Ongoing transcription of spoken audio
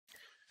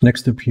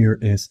Next up here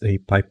is a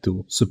pipe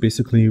tool. So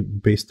basically,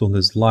 based on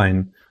this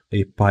line,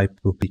 a pipe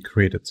will be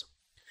created.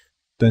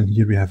 Then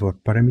here we have our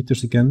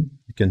parameters again.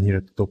 You can here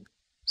at the top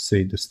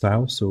say the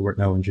style. So right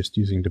now I'm just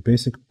using the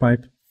basic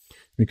pipe.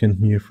 We can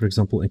here, for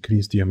example,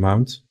 increase the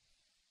amount.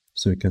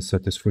 So we can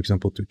set this, for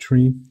example, to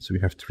 3. So we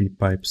have 3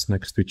 pipes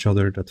next to each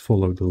other that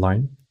follow the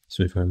line.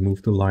 So if I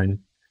move the line,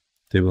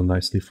 they will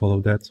nicely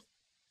follow that.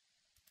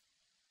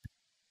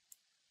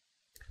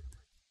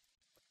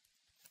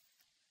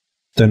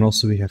 Then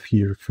also we have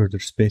here further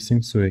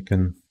spacing, so I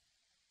can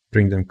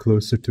bring them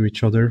closer to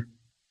each other.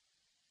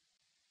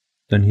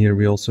 Then here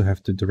we also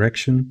have the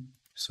direction.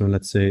 So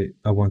let's say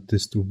I want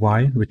this to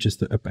Y, which is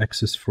the up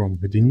axis from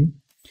Houdini.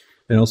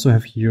 And also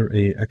have here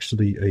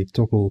actually a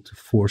toggle to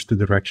force the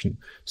direction.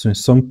 So in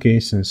some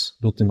cases,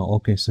 not in all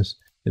cases,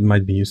 it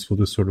might be useful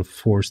to sort of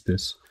force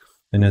this.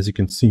 And as you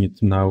can see,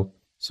 it now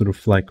sort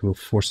of like will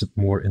force it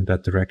more in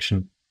that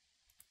direction.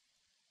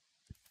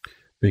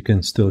 We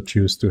can still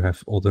choose to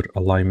have other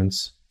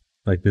alignments.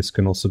 Like this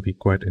can also be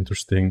quite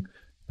interesting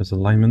as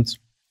alignment.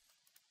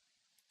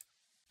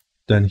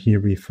 Then here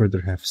we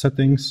further have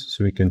settings,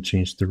 so we can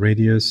change the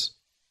radius.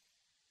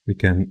 We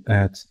can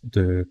add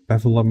the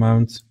bevel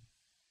amount.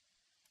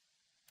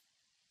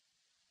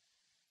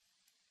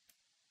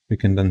 We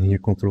can then here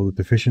control the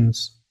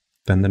divisions.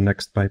 Then the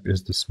next pipe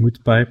is the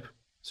smooth pipe.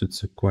 So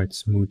it's a quite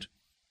smooth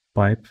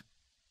pipe,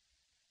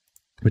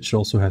 which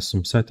also has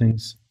some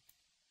settings.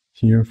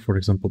 Here, for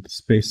example, the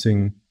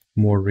spacing,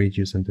 more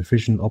radius and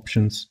division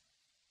options.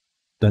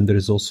 Then there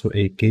is also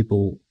a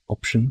cable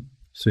option.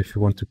 So if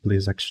you want to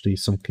place actually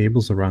some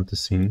cables around the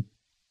scene,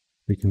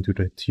 we can do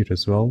that here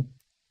as well.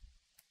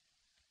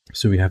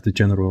 So we have the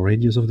general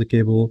radius of the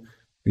cable,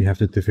 we have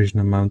the division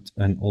amount,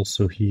 and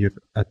also here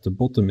at the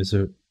bottom is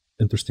an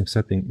interesting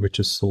setting, which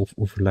is solve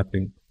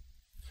overlapping.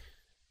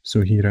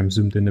 So here I'm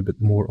zoomed in a bit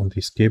more on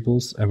these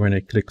cables, and when I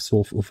click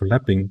solve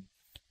overlapping,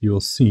 you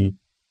will see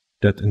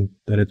that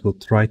it will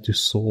try to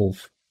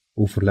solve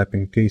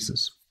overlapping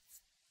cases.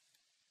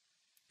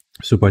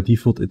 So by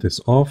default it is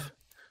off,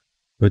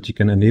 but you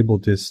can enable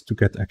this to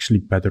get actually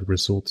better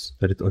results,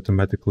 that it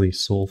automatically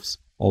solves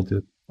all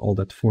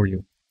that for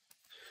you.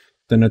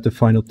 Then at the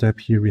final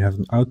tab here we have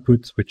an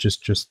output, which is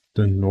just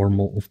the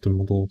normal of the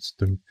models.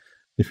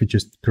 If you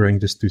just crank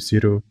this to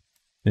 0,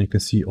 and you can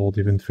see all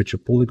the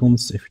individual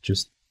polygons. If you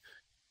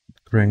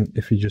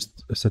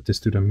just set this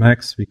to the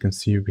max, we can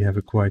see we have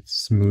a quite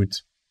smooth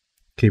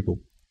cable.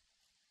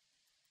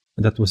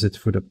 And that was it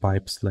for the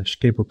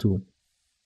pipe/cable tool.